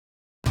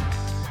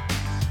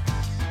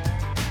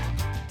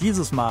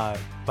Dieses Mal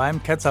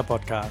beim Ketzer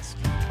Podcast.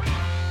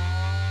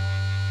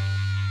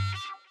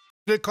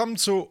 Willkommen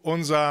zu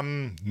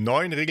unserem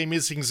neuen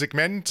regelmäßigen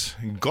Segment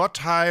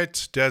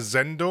Gottheit der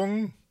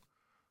Sendung.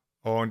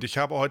 Und ich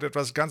habe heute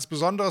etwas ganz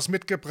Besonderes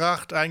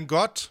mitgebracht. Ein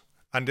Gott,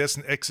 an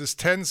dessen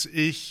Existenz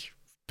ich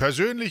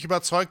persönlich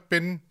überzeugt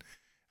bin.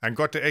 Ein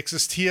Gott, der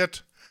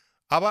existiert.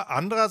 Aber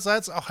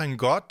andererseits auch ein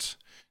Gott,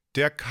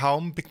 der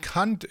kaum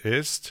bekannt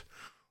ist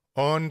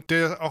und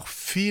der auch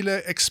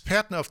viele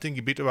Experten auf dem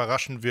Gebiet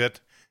überraschen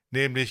wird,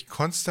 nämlich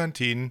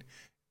Konstantin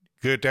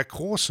der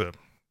Große,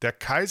 der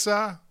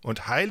Kaiser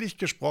und heilig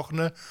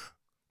gesprochene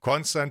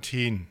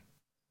Konstantin,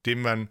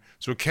 den man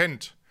so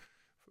kennt.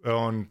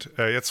 Und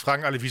jetzt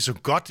fragen alle, wieso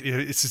Gott?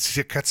 Ist es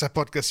der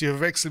Ketzer-Podcast? Hier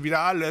wechselt wieder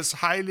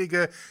alles,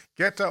 Heilige,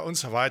 Götter und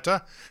so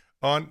weiter.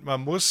 Und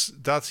man muss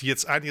dazu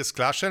jetzt einiges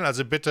klarstellen,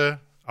 also bitte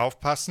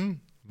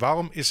aufpassen.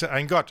 Warum ist er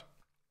ein Gott?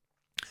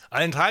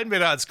 Allenthalben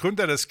wird er als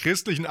Gründer des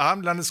christlichen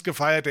Abendlandes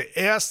gefeiert, der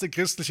erste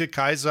christliche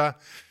Kaiser,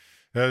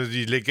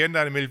 die Legende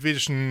an der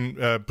Melvitischen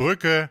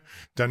Brücke,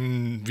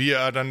 dann wie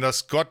er dann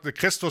das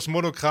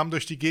Christus-Monogramm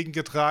durch die Gegend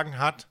getragen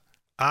hat.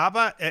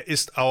 Aber er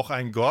ist auch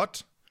ein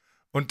Gott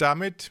und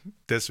damit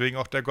deswegen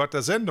auch der Gott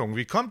der Sendung.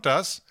 Wie kommt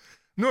das?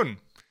 Nun,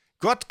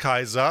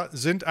 Gottkaiser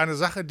sind eine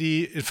Sache,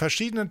 die in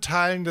verschiedenen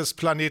Teilen des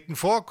Planeten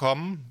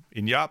vorkommen.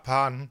 In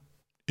Japan,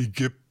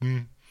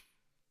 Ägypten,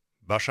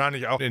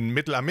 wahrscheinlich auch in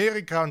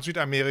Mittelamerika und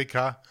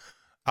Südamerika.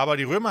 Aber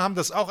die Römer haben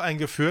das auch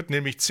eingeführt,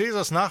 nämlich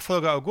Caesars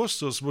Nachfolger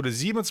Augustus wurde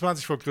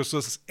 27 vor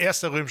Christus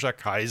erster römischer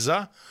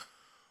Kaiser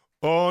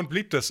und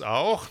blieb das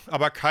auch.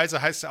 Aber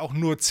Kaiser heißt ja auch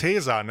nur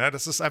Caesar, ne?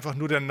 Das ist einfach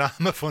nur der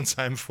Name von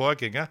seinem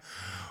Vorgänger.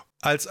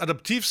 Als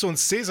Adoptivsohn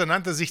Caesar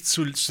nannte er sich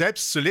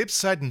selbst zu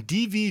Lebzeiten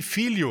Divi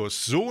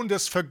Filius, Sohn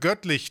des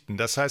Vergöttlichten.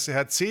 Das heißt, er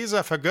hat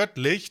Caesar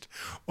vergöttlicht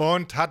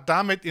und hat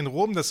damit in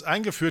Rom das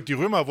eingeführt. Die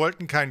Römer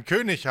wollten keinen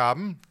König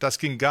haben, das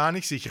ging gar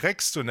nicht, sich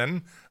Rex zu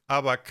nennen,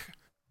 aber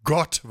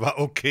Gott war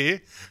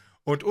okay.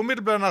 Und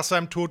unmittelbar nach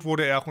seinem Tod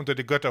wurde er auch unter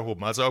die Götter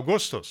erhoben, also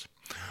Augustus.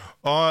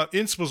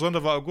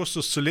 Insbesondere war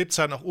Augustus zu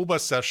Lebzeiten auch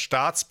oberster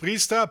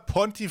Staatspriester.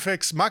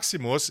 Pontifex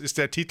Maximus ist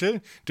der Titel,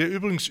 der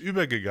übrigens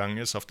übergegangen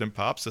ist auf den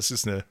Papst. Das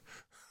ist eine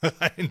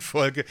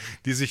Reihenfolge,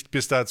 die sich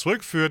bis da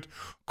zurückführt.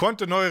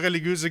 Konnte neue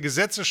religiöse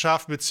Gesetze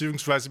schaffen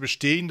bzw.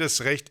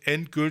 bestehendes Recht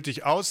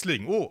endgültig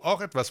auslegen. Oh,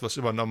 auch etwas, was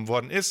übernommen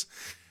worden ist.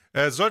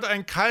 Sollte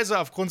ein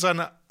Kaiser aufgrund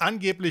seiner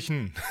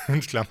angeblichen,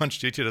 in Klammern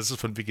steht hier, das ist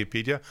von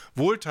Wikipedia,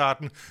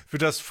 Wohltaten für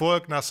das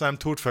Volk nach seinem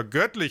Tod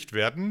vergöttlicht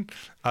werden,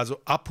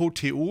 also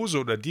Apotheose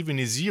oder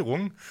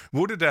Divinisierung,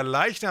 wurde der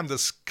Leichnam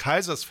des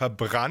Kaisers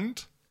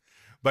verbrannt.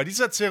 Bei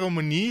dieser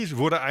Zeremonie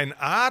wurde ein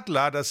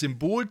Adler, das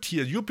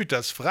Symboltier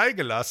Jupiters,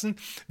 freigelassen,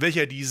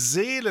 welcher die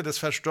Seele des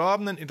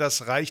Verstorbenen in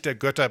das Reich der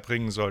Götter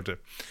bringen sollte.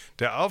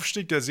 Der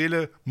Aufstieg der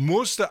Seele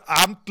musste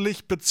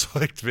amtlich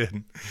bezeugt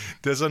werden.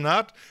 Der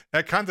Senat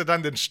erkannte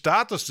dann den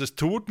Status des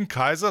toten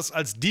Kaisers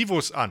als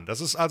Divus an. Das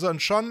ist also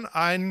schon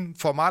ein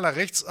formaler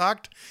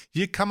Rechtsakt.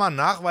 Hier kann man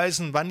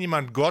nachweisen, wann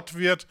jemand Gott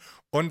wird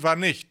und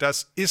wann nicht.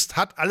 Das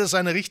hat alles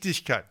seine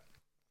Richtigkeit.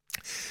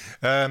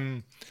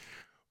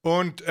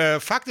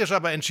 Faktisch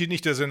aber entschied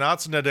nicht der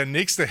Senat, sondern der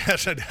nächste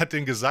Herrscher, der hat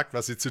denen gesagt,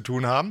 was sie zu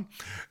tun haben.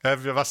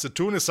 Was zu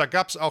tun ist, da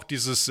gab es auch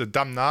dieses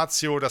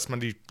Damnatio, dass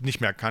man die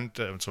nicht mehr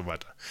kannte und so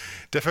weiter.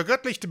 Der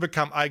Vergöttlichte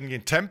bekam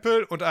eigenen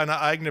Tempel und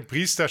eine eigene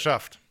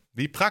Priesterschaft.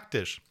 Wie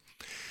praktisch.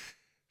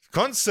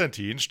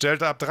 Konstantin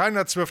stellte ab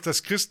 312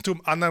 das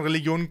Christentum anderen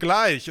Religionen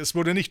gleich. Es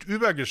wurde nicht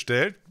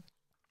übergestellt.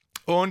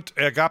 Und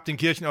er gab den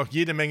Kirchen auch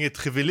jede Menge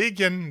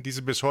Privilegien, die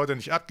sie bis heute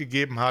nicht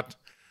abgegeben hat.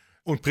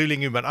 Und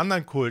Privilegien über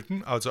anderen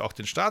Kulten, also auch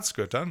den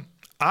Staatsgöttern.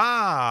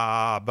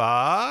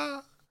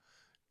 Aber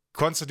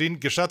Konstantin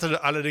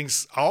gestattete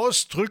allerdings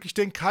ausdrücklich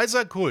den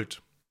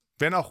Kaiserkult,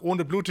 wenn auch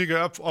ohne blutige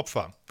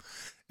Opfer.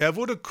 Er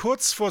wurde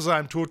kurz vor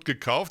seinem Tod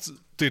getauft,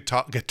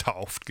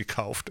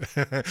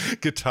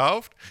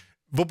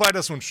 wobei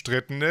das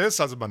umstritten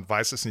ist, also man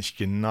weiß es nicht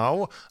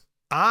genau,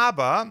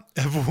 aber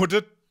er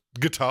wurde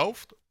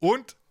getauft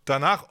und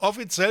danach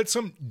offiziell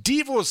zum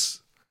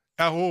Divus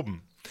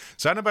erhoben.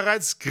 Seine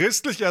bereits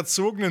christlich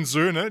erzogenen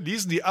Söhne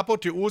ließen die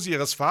Apotheose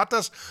ihres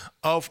Vaters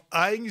auf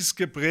eigens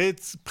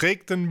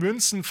geprägten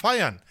Münzen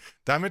feiern.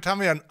 Damit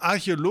haben wir eine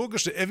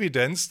archäologische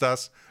Evidenz,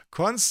 dass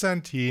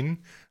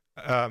Konstantin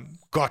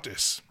Gott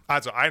ist.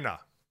 Also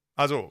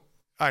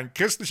ein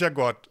christlicher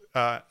Gott,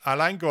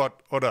 allein Gott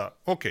oder,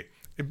 okay,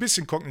 ein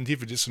bisschen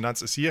kognitive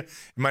Dissonanz ist hier.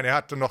 Ich meine, er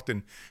hatte noch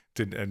den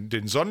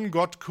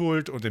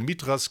Sonnengott-Kult und den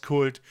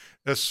Mithras-Kult.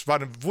 Es war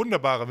eine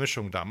wunderbare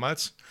Mischung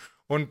damals.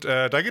 Und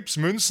da gibt es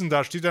Münzen,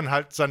 da steht dann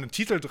halt seine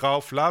Titel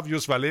drauf: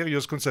 Flavius,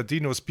 Valerius,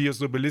 Constantinus, Pius,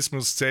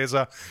 Nobilismus,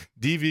 Caesar,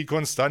 Divi,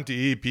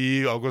 Constantii,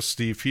 Pi,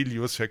 Augusti,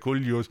 Filius,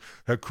 Herculius,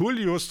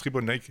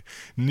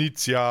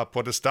 Tribunitia,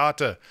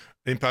 Potestate,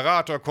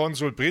 Imperator,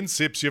 Konsul,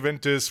 Princeps,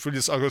 Juventus,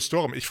 Filius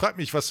Augustorum. Ich frage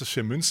mich, was das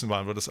für Münzen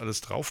waren, wo das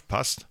alles drauf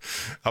passt.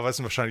 Aber es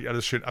ist wahrscheinlich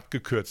alles schön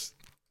abgekürzt.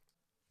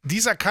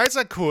 Dieser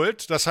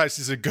Kaiserkult, das heißt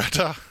diese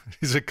Götter,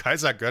 diese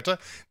Kaisergötter,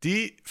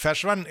 die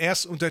verschwanden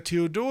erst unter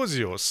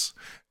Theodosius,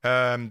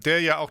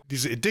 der ja auch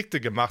diese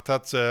Edikte gemacht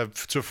hat zur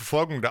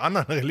Verfolgung der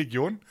anderen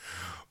Religionen.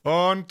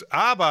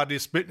 Aber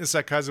das Bildnis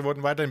der Kaiser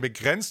wurden weiterhin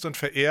begrenzt und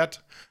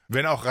verehrt,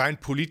 wenn auch rein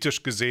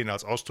politisch gesehen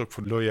als Ausdruck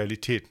von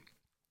Loyalität.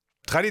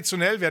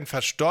 Traditionell werden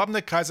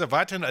verstorbene Kaiser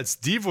weiterhin als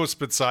Divus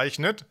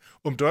bezeichnet,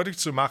 um deutlich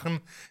zu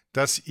machen,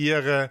 dass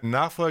ihre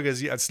Nachfolger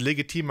sie als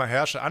legitimer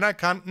Herrscher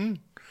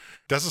anerkannten.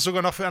 Das ist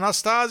sogar noch für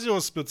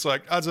Anastasius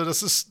bezeugt. Also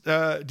das ist,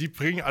 die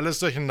bringen alles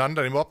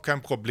durcheinander, überhaupt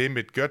kein Problem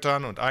mit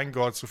Göttern und ein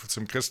Gott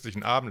zum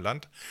christlichen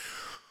Abendland.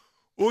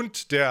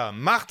 Und der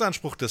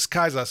Machtanspruch des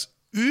Kaisers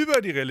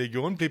über die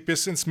Religion blieb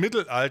bis ins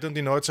Mittelalter und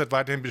die Neuzeit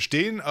weiterhin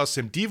bestehen. Aus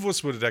dem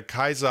Divus wurde der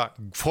Kaiser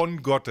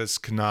von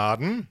Gottes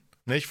Gnaden,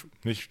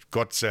 nicht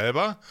Gott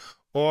selber.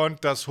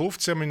 Und das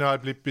Hofzeremonial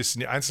blieb bis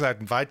in die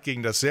Einzelheiten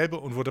weitgehend dasselbe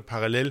und wurde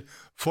parallel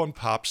von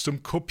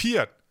Papsttum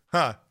kopiert.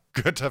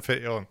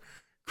 Götterverehrung.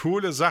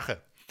 Coole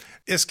Sache.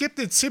 Es gibt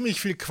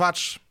ziemlich viel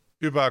Quatsch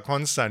über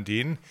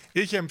Konstantin.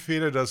 Ich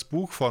empfehle das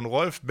Buch von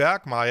Rolf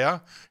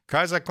Bergmeier,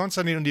 Kaiser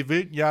Konstantin und die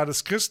wilden Jahre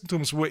des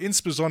Christentums, wo er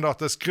insbesondere auch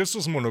das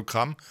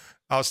Christusmonogramm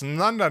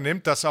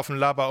auseinandernimmt, das auf dem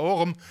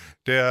Labaorum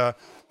der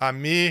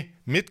Armee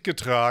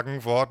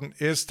mitgetragen worden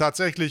ist.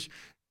 Tatsächlich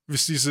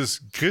ist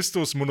dieses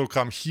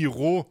Christusmonogramm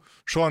Chiro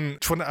schon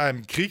von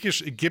einem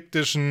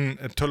griechisch-ägyptischen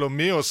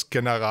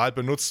Ptolemäus-General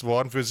benutzt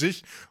worden für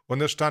sich. Und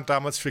es stand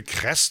damals für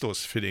Christus,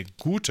 für den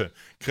Gute.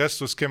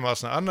 Christus kennen wir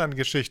aus einer anderen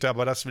Geschichte,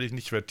 aber das will ich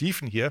nicht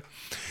vertiefen hier.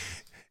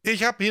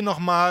 Ich habe hier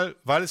nochmal,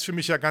 weil es für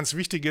mich ja ganz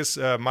wichtig ist,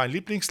 mein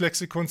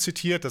Lieblingslexikon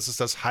zitiert. Das ist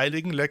das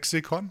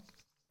Heiligenlexikon.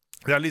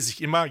 Da lese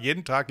ich immer,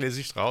 jeden Tag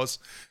lese ich draus.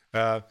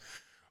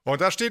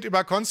 Und da steht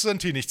über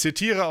Konstantin, ich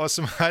zitiere aus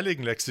dem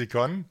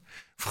Heiligenlexikon: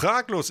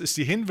 Fraglos ist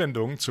die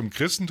Hinwendung zum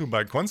Christentum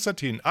bei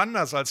Konstantin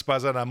anders als bei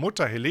seiner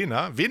Mutter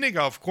Helena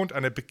weniger aufgrund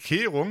einer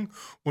Bekehrung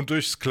und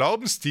durch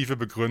Glaubenstiefe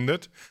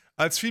begründet,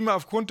 als vielmehr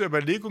aufgrund der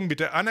Überlegung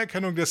mit der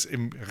Anerkennung des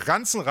im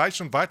ganzen Reich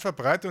schon weit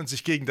verbreiteten und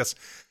sich gegen das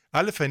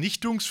alle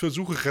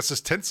Vernichtungsversuche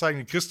resistent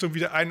zeigenden Christentum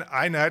wieder einen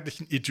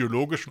einheitlichen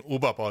ideologischen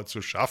Oberbau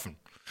zu schaffen.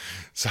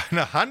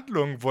 Seine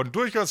Handlungen wurden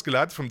durchaus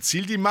geleitet vom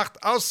Ziel, die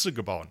Macht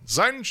auszubauen.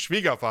 Sein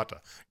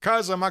Schwiegervater,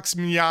 Kaiser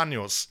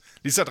Maximilianus,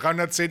 ließ er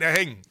 310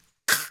 erhängen.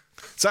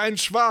 Seinen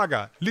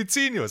Schwager,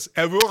 Licinius,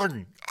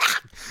 erwürgen.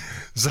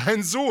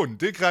 Seinen Sohn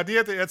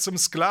degradierte er zum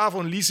Sklaven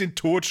und ließ ihn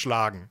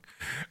totschlagen.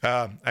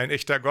 Ein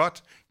echter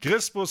Gott.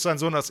 Crispus, sein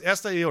Sohn aus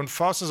erster Ehe, und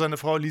Fausta, seine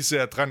Frau, ließ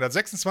er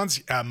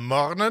 326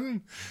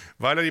 ermorden,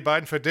 weil er die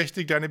beiden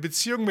verdächtigte, eine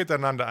Beziehung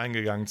miteinander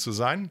eingegangen zu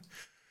sein.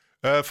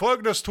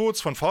 Folge des Todes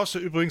von Fausta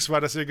übrigens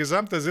war, dass ihr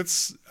gesamter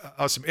Sitz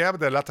aus dem Erbe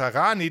der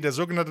Laterani, der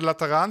sogenannte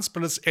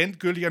Lateranpalast,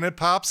 endgültig an den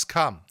Papst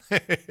kam.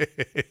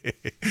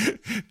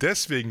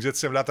 Deswegen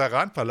sitzt er im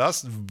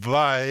Lateranpalast,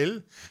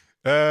 weil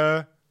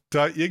da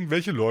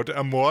irgendwelche Leute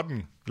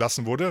ermorden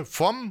lassen wurde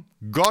vom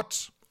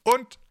Gott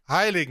und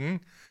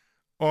Heiligen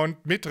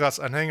und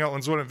Mithras-Anhänger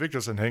und Sohn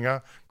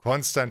Victus-Anhänger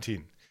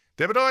Konstantin.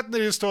 Der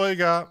bedeutende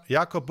Historiker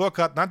Jakob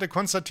Burckhardt nannte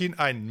Konstantin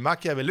einen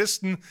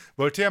Machiavellisten.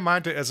 Voltaire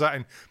meinte, er sei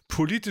ein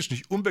politisch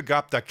nicht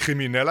unbegabter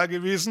Krimineller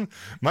gewesen.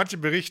 Manche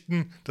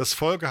berichten, das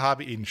Volk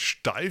habe ihn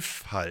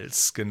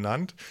Steifhals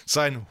genannt.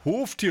 Sein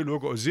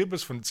Hoftheologe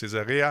Eusebius von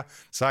Caesarea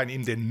sah in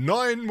ihm den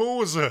neuen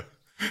Mose,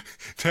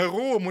 der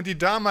Rom und die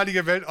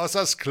damalige Welt aus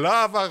der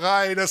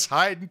Sklaverei des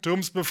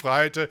Heidentums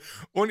befreite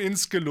und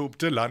ins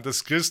gelobte Land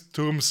des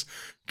Christentums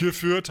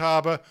geführt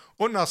habe.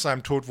 Und nach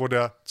seinem Tod wurde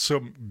er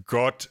zum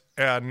Gott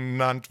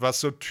ernannt, was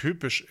so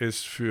typisch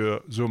ist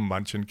für so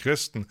manchen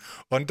Christen.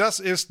 Und das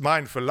ist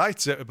mein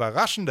vielleicht sehr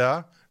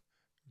überraschender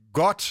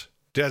Gott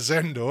der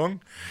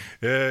Sendung.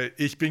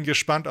 Ich bin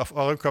gespannt auf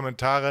eure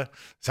Kommentare.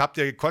 Habt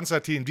ihr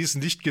Konstantin in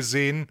diesem Licht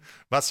gesehen?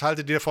 Was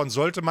haltet ihr davon?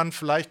 Sollte man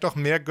vielleicht doch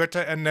mehr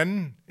Götter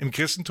ernennen? Im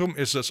Christentum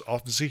ist es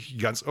offensichtlich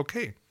ganz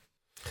okay.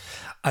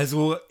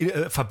 Also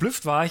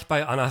verblüfft war ich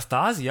bei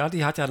Anastasia,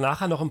 die hat ja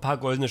nachher noch ein paar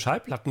goldene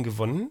Schallplatten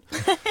gewonnen.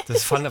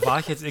 War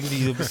ich jetzt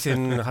irgendwie so ein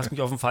bisschen, hast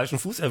mich auf dem falschen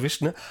Fuß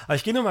erwischt, ne? Aber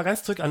ich gehe nochmal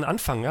ganz zurück an den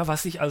Anfang, ja?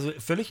 Was ich also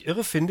völlig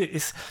irre finde,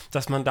 ist,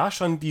 dass man da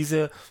schon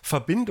diese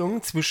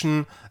Verbindung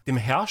zwischen dem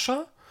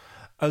Herrscher,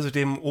 also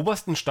dem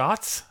obersten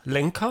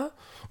Staatslenker,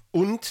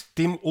 und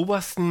dem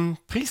obersten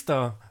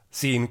Priester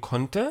sehen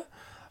konnte,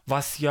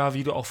 was ja,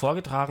 wie du auch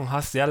vorgetragen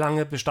hast, sehr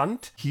lange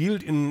Bestand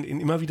hielt in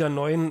immer wieder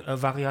neuen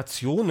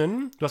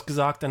Variationen. Du hast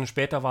gesagt, dann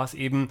später war es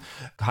eben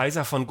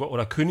Kaiser von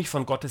oder König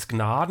von Gottes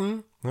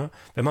Gnaden. Ne?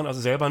 Wenn man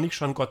also selber nicht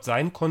schon Gott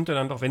sein konnte,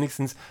 dann doch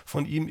wenigstens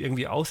von ihm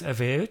irgendwie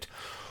auserwählt.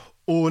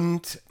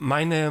 Und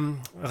meine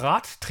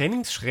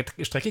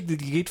Radtrainingsstrecke, die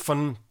geht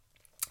von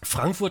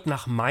Frankfurt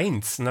nach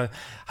Mainz. Da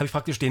habe ich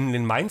praktisch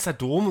den Mainzer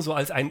Dom so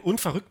als einen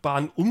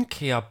unverrückbaren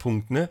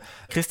Umkehrpunkt. Ne?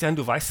 Christian,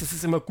 du weißt, es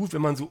ist immer gut,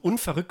 wenn man so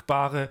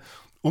unverrückbare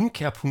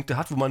Umkehrpunkte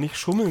hat, wo man nicht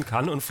schummeln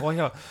kann und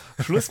vorher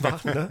Schluss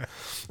macht. Ne?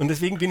 Und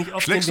deswegen bin ich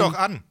oft... Schlägst doch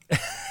an.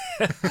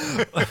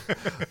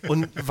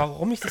 und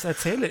warum ich das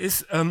erzähle,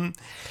 ist,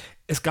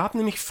 Es gab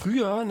nämlich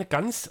früher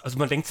also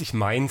man denkt sich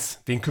Mainz,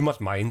 wen kümmert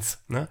Mainz,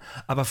 ne?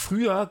 Aber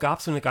früher gab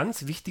es so eine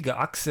ganz wichtige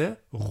Achse,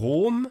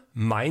 Rom,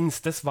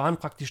 Mainz, das waren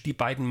praktisch die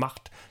beiden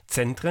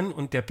Machtzentren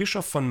und der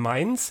Bischof von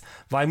Mainz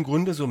war im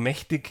Grunde so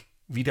mächtig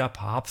wie der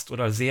Papst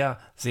oder sehr,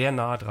 sehr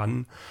nah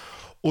dran.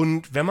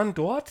 Und wenn man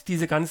dort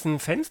diese ganzen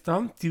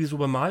Fenster, die so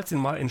bemalt sind,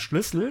 mal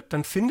entschlüsselt,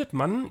 dann findet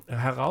man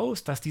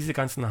heraus, dass diese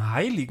ganzen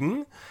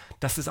Heiligen,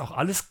 dass es auch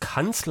alles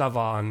Kanzler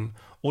waren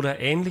oder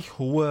ähnlich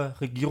hohe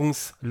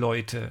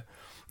Regierungsleute.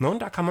 Ne, und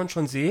da kann man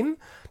schon sehen,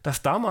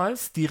 dass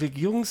damals die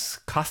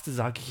Regierungskaste,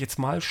 sage ich jetzt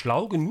mal,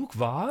 schlau genug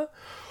war,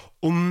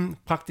 um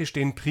praktisch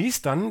den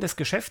Priestern das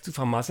Geschäft zu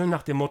vermasseln,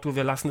 nach dem Motto,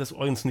 wir lassen das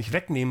uns nicht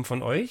wegnehmen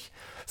von euch,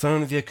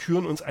 sondern wir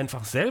küren uns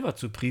einfach selber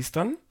zu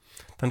Priestern.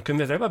 Dann können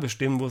wir selber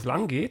bestimmen, wo es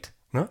lang geht.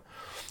 Ne?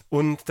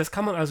 Und das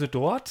kann man also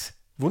dort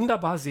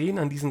wunderbar sehen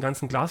an diesen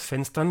ganzen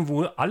Glasfenstern,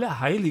 wo alle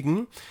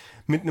Heiligen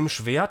mit einem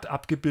Schwert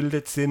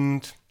abgebildet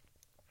sind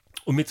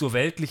und mit so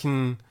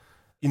weltlichen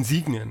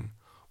Insignien.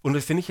 Und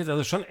das finde ich jetzt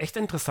also schon echt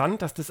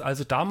interessant, dass das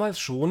also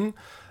damals schon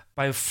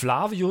bei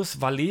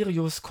Flavius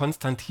Valerius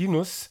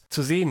Constantinus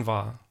zu sehen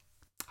war.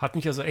 Hat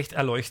mich also echt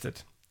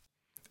erleuchtet.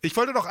 Ich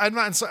wollte noch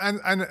einmal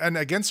eine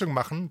Ergänzung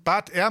machen.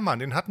 Bart Ehrmann,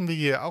 den hatten wir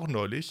hier auch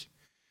neulich.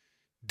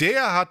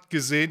 Der hat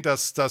gesehen,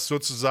 dass das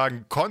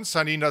sozusagen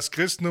Konstantin das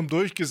Christentum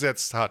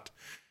durchgesetzt hat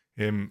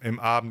im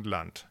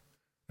Abendland.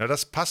 Ja,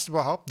 das passt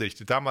überhaupt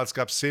nicht. Damals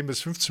gab es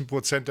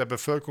 10-15% der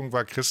Bevölkerung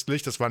war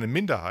christlich, das war eine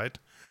Minderheit.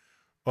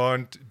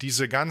 Und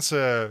diese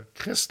ganze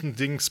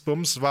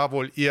Christendingsbums war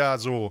wohl eher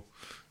so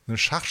ein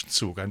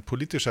Schachzug, ein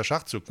politischer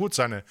Schachzug. Gut,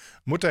 seine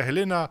Mutter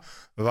Helena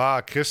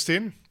war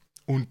Christin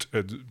und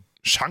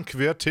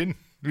Schankwirtin,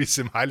 wie es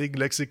im Heiligen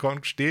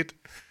Lexikon steht.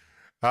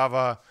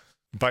 Aber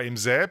bei ihm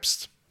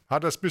selbst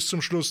hat er es bis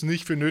zum Schluss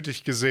nicht für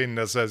nötig gesehen,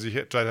 dass er sich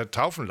hätte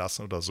taufen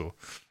lassen oder so,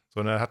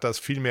 sondern er hat das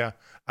vielmehr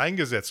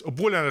eingesetzt.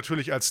 Obwohl er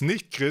natürlich als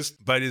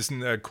Nicht-Christ bei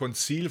diesem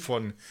Konzil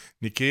von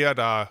Nikäa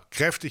da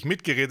kräftig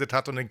mitgeredet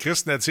hat und den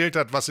Christen erzählt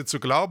hat, was sie zu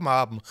glauben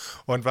haben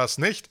und was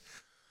nicht.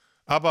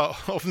 Aber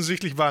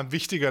offensichtlich war ihm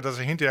wichtiger, dass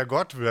er hinterher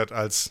Gott wird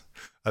als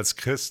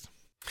Christ.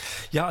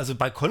 Ja, also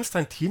bei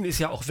Konstantin ist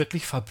ja auch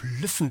wirklich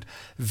verblüffend,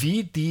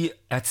 wie die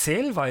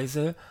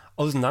Erzählweise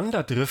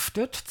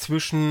auseinanderdriftet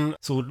zwischen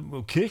so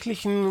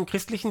kirchlichen,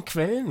 christlichen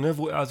Quellen, ne,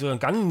 wo er also ein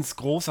ganz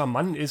großer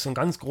Mann ist, ein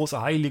ganz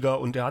großer Heiliger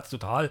und der hat es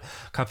total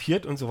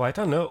kapiert und so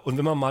weiter. Ne? Und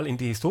wenn man mal in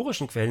die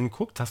historischen Quellen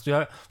guckt, hast du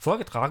ja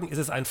vorgetragen, ist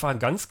es einfach ein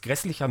ganz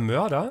grässlicher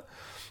Mörder,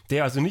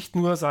 der also nicht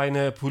nur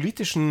seine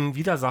politischen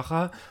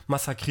Widersacher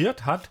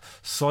massakriert hat,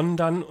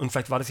 sondern, und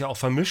vielleicht war das ja auch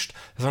vermischt,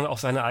 sondern auch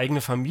seine eigene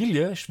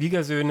Familie,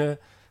 Schwiegersöhne,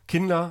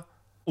 Kinder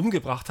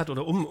umgebracht hat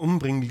oder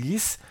umbringen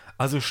ließ.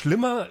 Also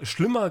schlimmer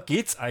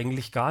geht's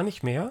eigentlich gar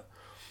nicht mehr.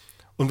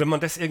 Und wenn man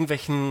das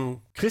irgendwelchen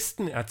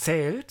Christen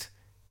erzählt,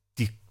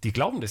 die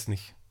glauben das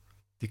nicht.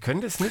 Die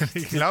können das nicht.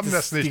 Die glauben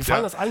das nicht. Die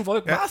fallen aus allen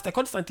Wolken. Was, der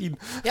Konstantin?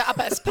 Ja,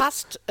 aber es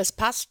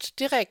passt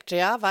direkt,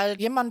 ja, weil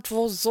jemand,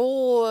 wo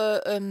so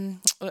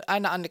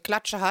eine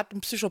Klatsche hat,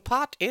 ein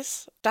Psychopath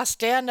ist, dass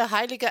der eine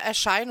heilige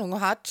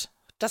Erscheinung hat,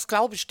 das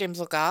glaube ich dem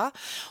sogar,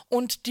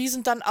 und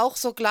diesen dann auch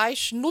so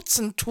gleich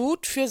nutzen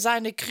tut für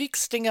seine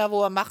Kriegsdinger,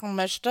 wo er machen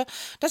möchte,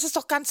 das ist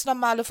doch ganz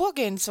normale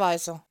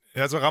Vorgehensweise.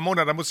 Also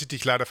Ramona, da muss ich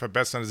dich leider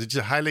verbessern. Also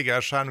diese heilige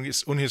Erscheinung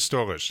ist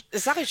unhistorisch.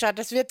 Das sag ich ja,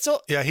 das wird so...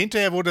 Ja,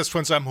 hinterher wurde es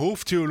von seinem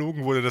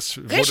Hoftheologen wurde das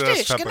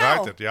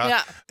verbreitet. Genau.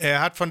 Ja.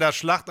 Er hat von der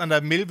Schlacht an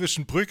der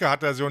Milwischen Brücke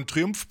hat er so einen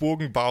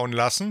Triumphbogen bauen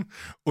lassen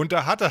und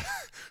da hat er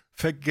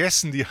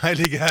vergessen, die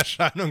heilige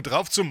Erscheinung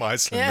drauf zu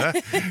meißeln. Ja.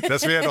 Ne?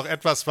 Das wäre doch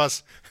etwas,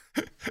 was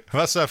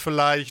er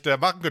vielleicht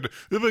machen könnte.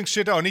 Übrigens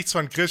steht da auch nichts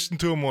von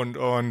Christentum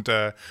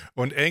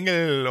und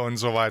Engel und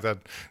so weiter.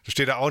 Da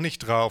steht da auch nicht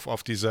drauf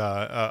auf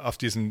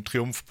diesem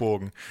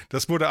Triumphbogen.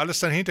 Das wurde alles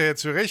dann hinterher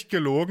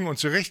zurechtgelogen und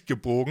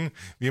zurechtgebogen,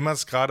 wie man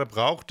es gerade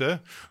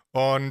brauchte.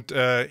 Und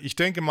ich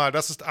denke mal,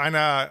 das ist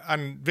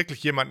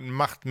wirklich jemand, ein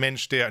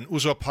Machtmensch, ein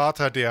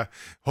Usurpator, der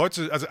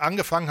heute, also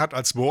angefangen hat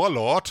als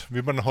Warlord,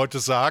 wie man heute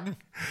sagen,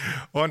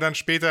 und dann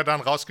später dann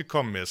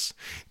rausgekommen ist.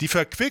 Die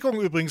Verquickung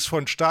übrigens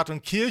von Staat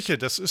und Kirche,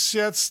 das ist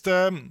jetzt,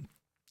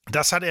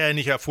 das hat er ja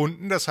nicht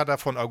erfunden, das hat er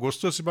von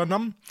Augustus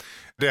übernommen.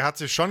 Der hat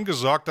sich schon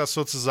gesorgt, dass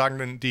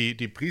sozusagen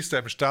die Priester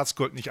im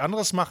Staatskult nicht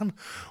anderes machen.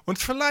 Und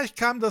vielleicht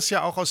kam das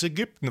ja auch aus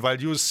Ägypten,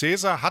 weil Julius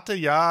Caesar hatte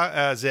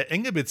ja sehr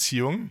enge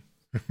Beziehungen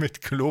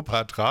mit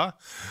Kleopatra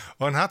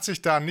und hat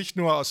sich da nicht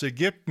nur aus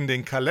Ägypten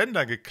den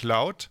Kalender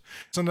geklaut,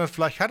 sondern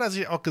vielleicht hat er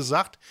sich auch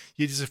gesagt,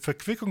 hier diese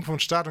Verquickung von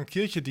Staat und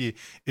Kirche, die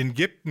in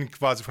Ägypten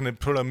quasi von den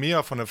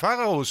Ptolemäer, von den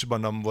Pharaos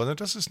übernommen wurde,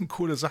 das ist eine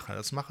coole Sache,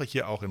 das mache ich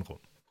hier auch in Rom.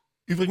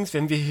 Übrigens,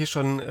 wenn wir hier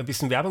schon ein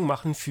bisschen Werbung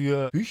machen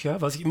für Bücher,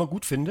 was ich immer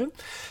gut finde,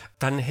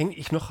 dann hänge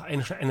ich noch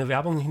eine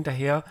Werbung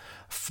hinterher,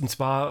 und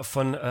zwar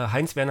von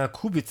Heinz-Werner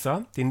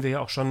Kubitzer, den wir ja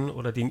auch schon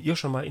oder den ihr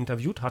schon mal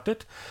interviewt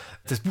hattet.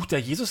 Das Buch der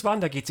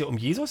Jesuswahn, da geht es ja um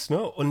Jesus,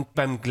 ne? Und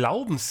beim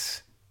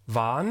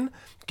Glaubenswahn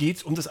geht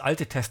es um das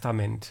Alte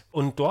Testament.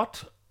 Und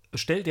dort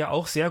stellt er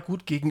auch sehr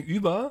gut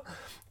gegenüber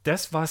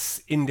das, was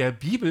in der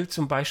Bibel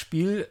zum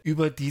Beispiel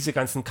über diese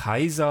ganzen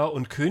Kaiser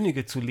und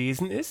Könige zu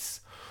lesen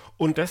ist,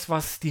 und das,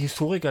 was die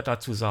Historiker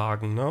dazu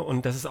sagen. Ne?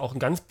 Und das ist auch ein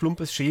ganz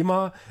plumpes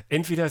Schema.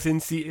 Entweder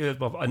sind sie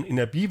in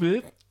der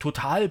Bibel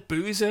total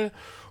böse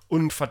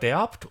und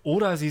verderbt,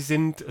 oder sie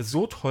sind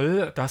so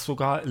toll, dass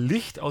sogar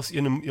Licht aus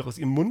ihrem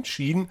Mund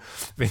schien,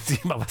 wenn sie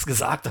mal was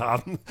gesagt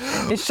haben.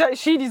 Ich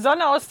schien die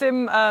Sonne aus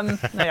dem,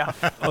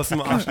 Aus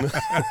dem Arsch, ne?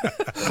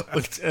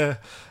 Und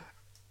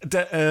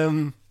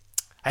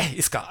hey,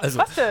 ist gar, also.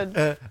 Was denn?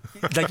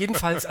 Da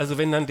jedenfalls, also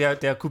wenn dann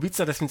der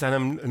Kubica das mit seiner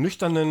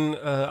nüchternen,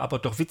 aber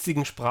doch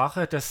witzigen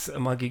Sprache das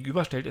mal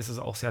gegenüberstellt, ist es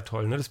auch sehr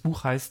toll. Ne? Das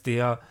Buch heißt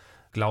Der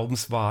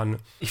Glaubenswahn.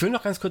 Ich will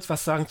noch ganz kurz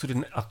was sagen zu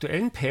den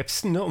aktuellen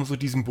Päpsten, ne, um so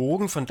diesen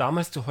Bogen von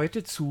damals zu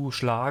heute zu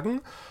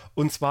schlagen.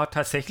 Und zwar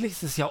tatsächlich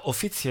ist es ja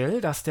offiziell,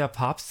 dass der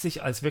Papst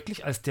sich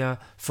wirklich als der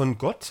von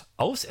Gott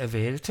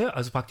Auserwählte,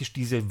 also praktisch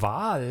diese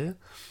Wahl,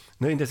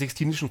 ne, in der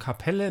Sixtinischen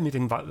Kapelle mit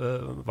dem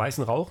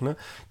weißen Rauch, ne,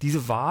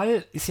 diese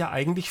Wahl ist ja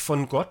eigentlich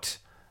von Gott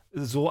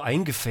so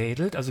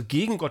eingefädelt, also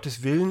gegen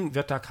Gottes Willen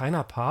wird da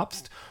keiner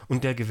Papst,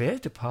 und der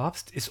gewählte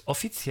Papst ist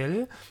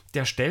offiziell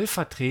der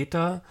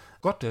Stellvertreter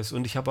Gottes.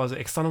 Und ich habe also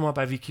extra nochmal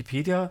bei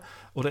Wikipedia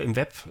oder im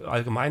Web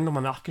allgemein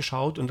nochmal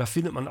nachgeschaut, und da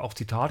findet man auch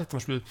Zitate, zum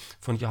Beispiel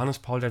von Johannes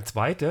Paul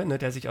II., ne,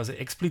 der sich also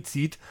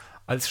explizit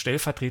als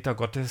Stellvertreter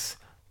Gottes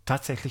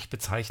tatsächlich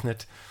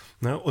bezeichnet.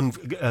 Ne? Und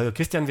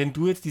Christian, wenn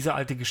du jetzt diese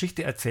alte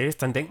Geschichte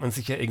erzählst, dann denkt man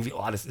sich ja irgendwie,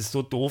 oh, das ist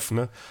so doof,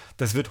 ne?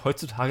 Das wird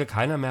heutzutage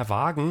keiner mehr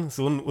wagen,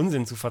 so einen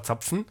Unsinn zu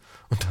verzapfen.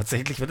 Und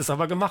tatsächlich wird es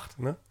aber gemacht.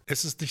 Ne?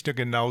 Es ist nicht nur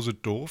genauso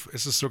doof,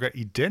 es ist sogar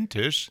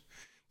identisch,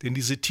 denn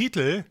diese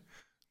Titel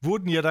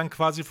wurden ja dann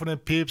quasi von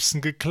den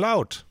Päpsten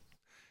geklaut.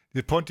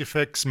 Die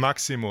Pontifex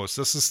Maximus,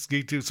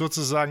 geht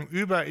sozusagen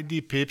über in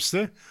die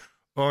Päpste.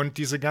 Und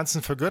diese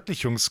ganzen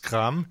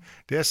Vergöttlichungskram,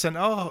 der ist dann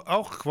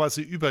auch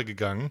quasi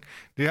übergegangen.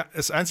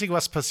 Das Einzige,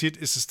 was passiert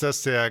ist, ist,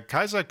 dass der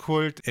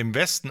Kaiserkult im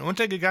Westen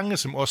untergegangen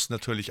ist, im Osten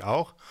natürlich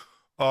auch.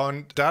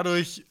 Und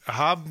dadurch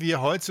haben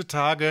wir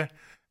heutzutage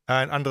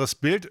ein anderes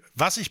Bild.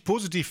 Was ich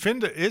positiv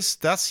finde,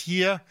 ist, dass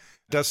hier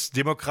das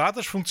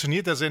demokratisch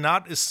funktioniert. Der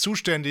Senat ist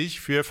zuständig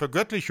für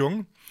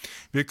Vergöttlichung.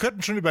 Wir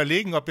könnten schon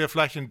überlegen, ob wir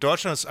vielleicht in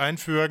Deutschland es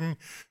einführen,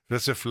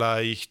 dass wir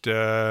vielleicht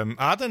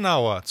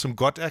Adenauer zum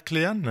Gott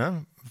erklären,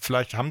 ne?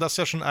 Vielleicht haben das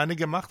ja schon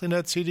einige gemacht in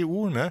der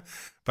CDU, ne?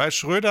 Bei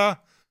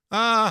Schröder,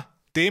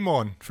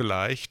 Dämon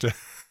vielleicht.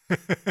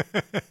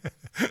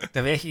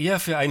 Da wäre ich eher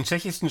für einen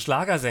tschechischen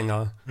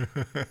Schlagersänger.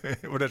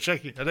 Oder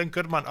Tschechi. Ja, dann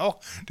könnte man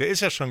auch, der ist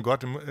ja schon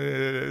Gott,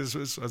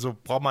 also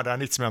braucht man da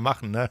nichts mehr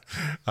machen, ne?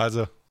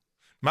 Also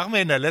machen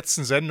wir in der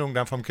letzten Sendung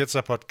dann vom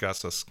Ketzer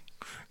Podcast das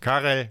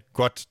Karel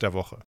Gott der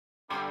Woche.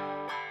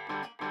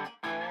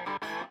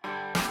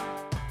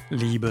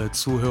 Liebe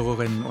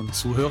Zuhörerinnen und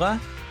Zuhörer,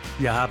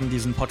 wir haben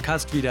diesen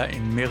Podcast wieder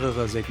in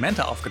mehrere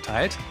Segmente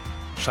aufgeteilt.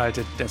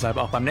 Schaltet deshalb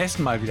auch beim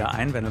nächsten Mal wieder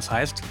ein, wenn es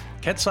heißt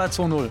Ketzer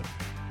 2.0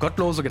 –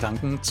 Gottlose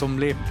Gedanken zum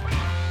Leben.